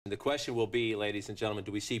And the question will be, ladies and gentlemen,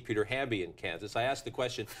 do we see Peter Hamby in Kansas? I asked the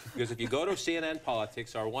question because if you go to CNN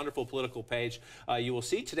Politics, our wonderful political page, you will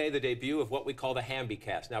see today the debut of what we call the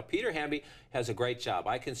Hambycast. Now, Peter Hamby has a great job.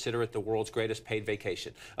 I consider it the world's greatest paid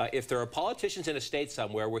vacation. If there are politicians in a state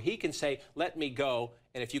somewhere where he can say, let me go,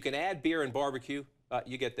 and if you can add beer and barbecue,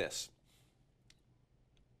 you get this.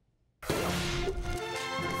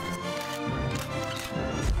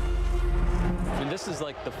 This is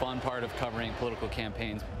like the fun part of covering political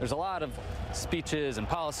campaigns. There's a lot of speeches and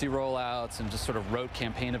policy rollouts and just sort of rote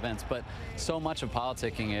campaign events, but so much of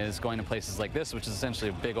politicking is going to places like this, which is essentially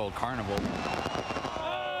a big old carnival.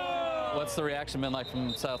 What's the reaction been like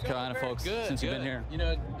from South Carolina folks since you've been here? You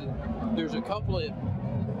know, there's a couple of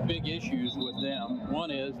big issues with them.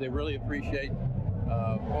 One is they really appreciate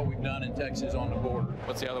what we've done in Texas on the border.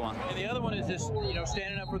 What's the other one? And the other one is just, you know,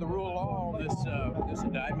 standing up for the rule of law. This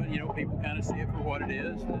indictment, you know, people kind of see it for what it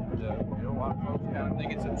is. And, you know, a lot of folks kind of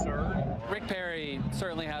think it's absurd. Rick Perry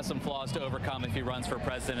certainly has some flaws to overcome if he runs for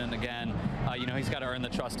president again. You know, he's got to earn the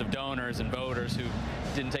trust of donors and voters who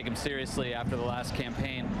didn't take him seriously after the last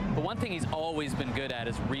campaign. But one thing he's always been good at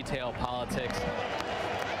is retail politics.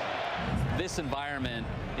 This environment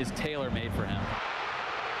is tailor-made for him.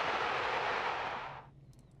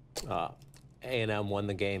 A&M won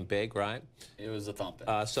the game big, right? It was a thumping.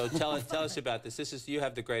 So tell us about this. You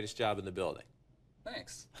have the greatest job in the building.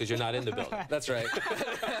 Thanks. Because you're not in the building. That's right.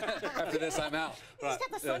 After this, I'm out. He's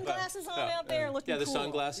got the sunglasses on out there looking cool. Yeah, the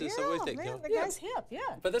sunglasses. Yeah, so what do you think? Man, the guy's hip, yeah.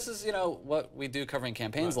 But this is, you know, what we do covering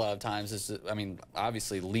campaigns a lot of times is, I mean,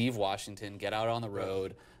 obviously leave Washington, get out on the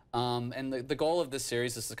road. And the goal of this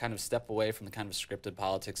series is to kind of step away from the kind of scripted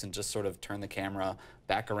politics and just sort of turn the camera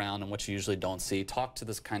back around on what you usually don't see. Talk to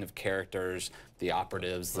this kind of characters, the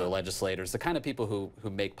operatives, the legislators, the kind of people who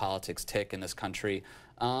make politics tick in this country.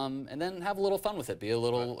 And then have a little fun with it. Be a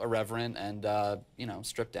little irreverent and you know,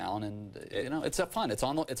 strip down, and you know, it's fun. It's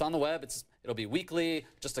on the web. It'll be weekly,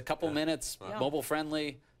 just a couple minutes, mobile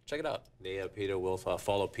friendly. Check it out. Yeah, Peter, we'll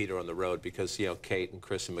follow Peter on the road because, you know, Kate and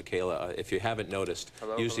Chris and Michaela, if you haven't noticed,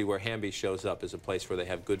 usually where Hamby shows up is a place where they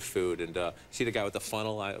have good food. And see the guy with the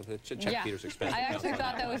funnel? Check Peter's expense. I actually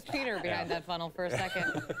thought that was Peter behind that funnel for a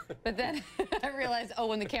second. But then I realized, oh,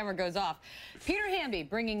 when the camera goes off. Peter Hamby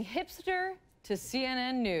bringing hipster to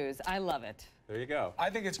CNN News. I love it. There you go. I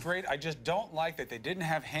think it's great. I just don't like that they didn't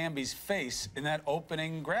have Hamby's face in that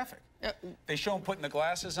opening graphic. They show him putting the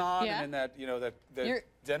glasses on and in that, you know, the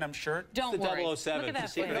denim shirt. Don't worry. The 007. Look at that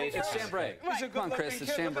secret agent. It's chambray. Right. Come on, Chris.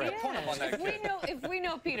 It's chambray. If we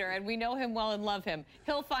know Peter and we know him well and love him,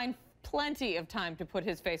 he'll find plenty of time to put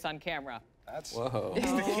his face on camera. That's whoa.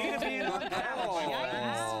 It's the key to being on camera.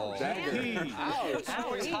 Ouch.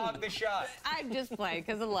 Always hog the shot. I'm just playing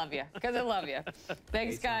because I love you. Because I love you.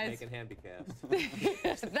 Thanks, guys. Making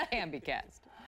Hambycast. The Hambycast.